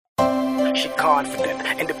She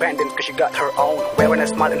confident, independent cause she got her own. Wearing a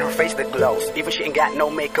smile in her face that glows, even she ain't got no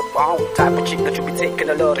makeup on. Type of chick that you be taking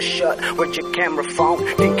a lot of shot with your camera phone,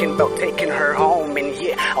 thinking about taking her home. And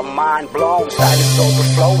yeah, I'm mind blown, style is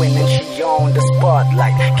overflowing and she on the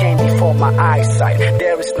spotlight. Candy for my eyesight,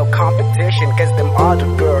 there is no competition cause them other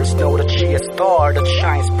girls know that she a star that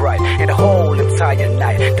shines bright in the whole entire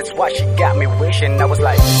night. That's why she got me wishing. I was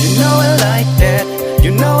like, you know I like that,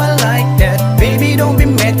 you know I like that. Baby, don't be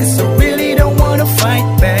mad cause I really don't wanna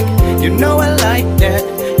fight back. You know I like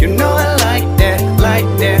that, you know I like that, like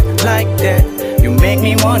that, like that. You make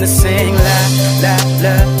me wanna sing la, la,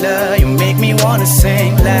 la, la. You make me wanna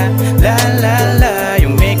sing la, la, la, la. You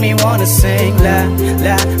make me wanna sing la,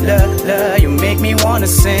 la, la, la. You make me wanna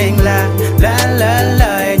sing la, la, la,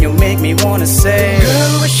 la. And you make me wanna say,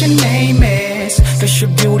 girl, what's your name is? Cause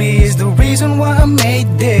your beauty is the reason why I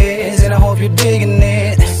made this. And I hope you're digging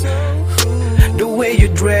it. The way you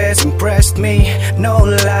dress impressed me, no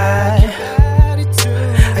lie.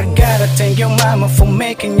 I gotta thank your mama for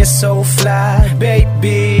making you so fly,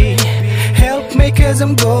 baby. Help me cause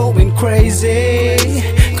I'm going crazy.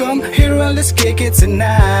 Come here and let's kick it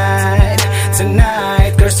tonight,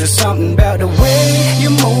 tonight. Cause there's something about the way you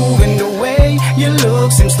move and the way you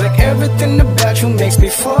look. Seems like everything about you makes me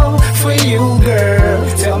fall for you, girl.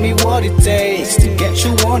 Tell me what it takes to get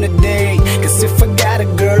you on a date. Cause if I got a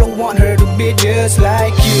girl, I want her to be just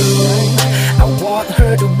like you. I want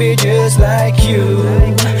her to be just like you.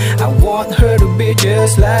 I want her to be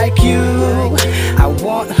just like you. I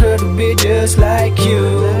want her to be just like you.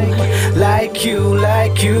 Like you,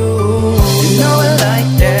 like you. You know I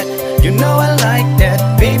like that, you know I like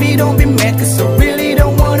that. Baby, don't be mad cause I really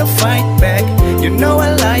don't wanna fight back. You know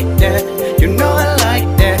I like that, you know I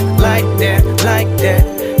like that, like that, like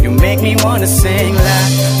that. You make me wanna sing la,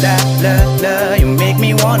 la, la, la. You make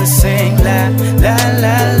me wanna sing la, la,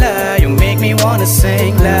 la, la. You make me wanna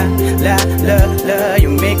sing la, la, la, la. You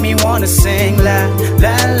make me wanna sing la,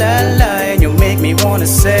 la, la, la. And you make me wanna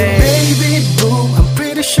say, baby boo, I'm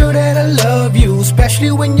pretty sure that I love you,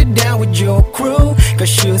 especially when you're down with your crew.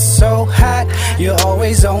 Cause you're so hot, you're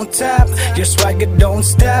always on top. Your swagger don't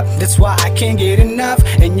stop, that's why I can't get enough.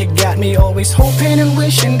 And you got me always hoping and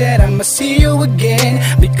wishing that I'ma see you again.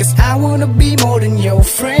 Because I wanna be more than your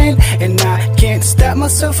friend. And I can't stop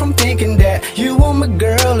myself from thinking that you are my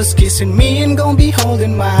girl is kissing me and gon' be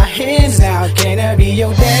holding my hands. Now can I be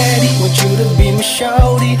your daddy? Want you to be my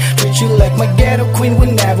shorty, treat you like my ghetto queen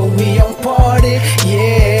whenever we on party.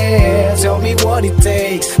 Yeah, tell me what it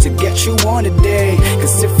takes to get you on a date.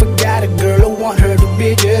 Cause if I got a girl, I want her to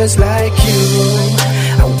be just like you.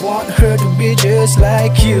 I want her to be just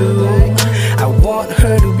like you. I want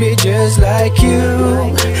her to be just like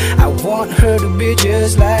you. I want her to be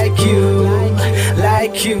just like you.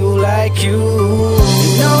 Like you, like you.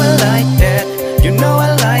 You know I like that, you know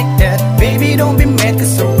I like that. Baby, don't be mad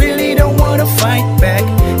cause I really don't wanna fight back.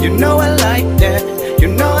 You know I like that, you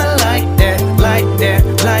know I like that, like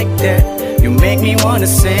that, like that. You make me wanna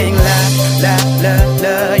sing la, la, la,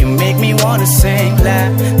 la. You make me wanna sing la,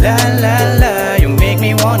 la, la, la. You make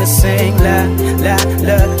me wanna sing la, la,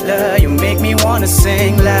 la, la. You make me wanna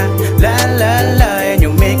sing la, la, la, la. And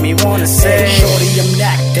you make me wanna say, hey, shorty, I'm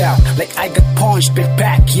knocked out, like I got punched by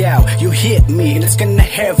Pacquiao. You hit me and it's kinda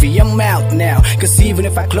heavy, I'm out now. Cause even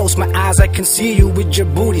if I close my eyes, I can see you with your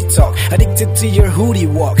booty talk. Addicted to your hoodie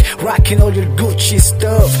walk, rocking all your Gucci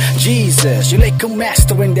stuff. Jesus, you're like a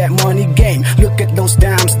master in that money game. Look at those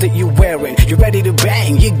dimes that you're wearing, you're ready to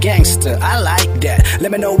bang, you gangster, I like that.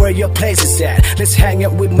 Let me know where your place is at, let's hang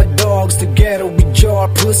out with my dogs together with your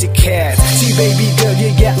pussycat. See baby girl,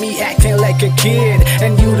 you got me acting like a kid,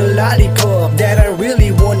 and you the lollipop that I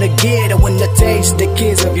really wanna get. I wanna taste the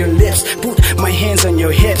kiss of your lips, put my hands on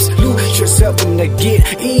your hips, lose yourself when I get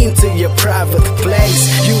into your private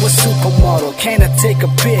place. You a supermodel, can I take a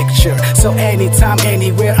picture? So anytime,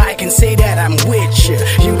 anywhere, I can say that I'm with you.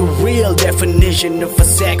 You the real definition of a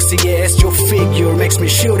sexy ass. Your figure makes me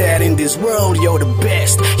sure that in this world you're the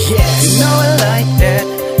best. Yes. You know I like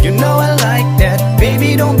that, you know I like that.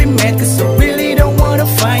 Baby, don't be mad cause I really don't wanna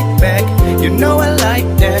fight back. You know I like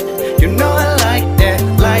that, you know I like that,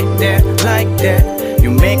 like that, like that. You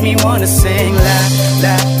make me wanna sing la,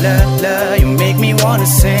 la, la, la. You make me wanna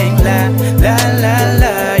sing la, la, la,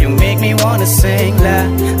 la. You make me wanna sing la,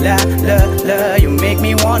 la, la, la. You make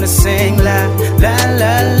me wanna sing la, la,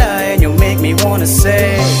 la, la. And you make me wanna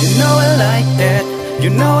say, you know I like that, you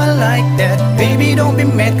know I like that. Baby, don't be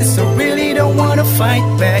mad cause I really don't wanna fight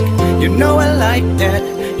back. You know I like that,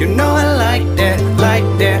 you know I like that,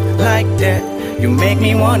 like that, like that. You make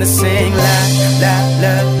me wanna sing la, la,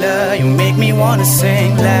 la, la. You make me wanna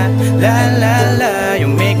sing la, la, la, la. You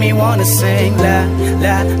make me me wanna sing la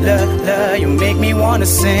la la la. You make me wanna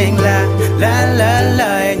sing la la la la,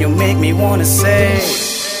 and you make me wanna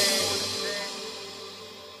say.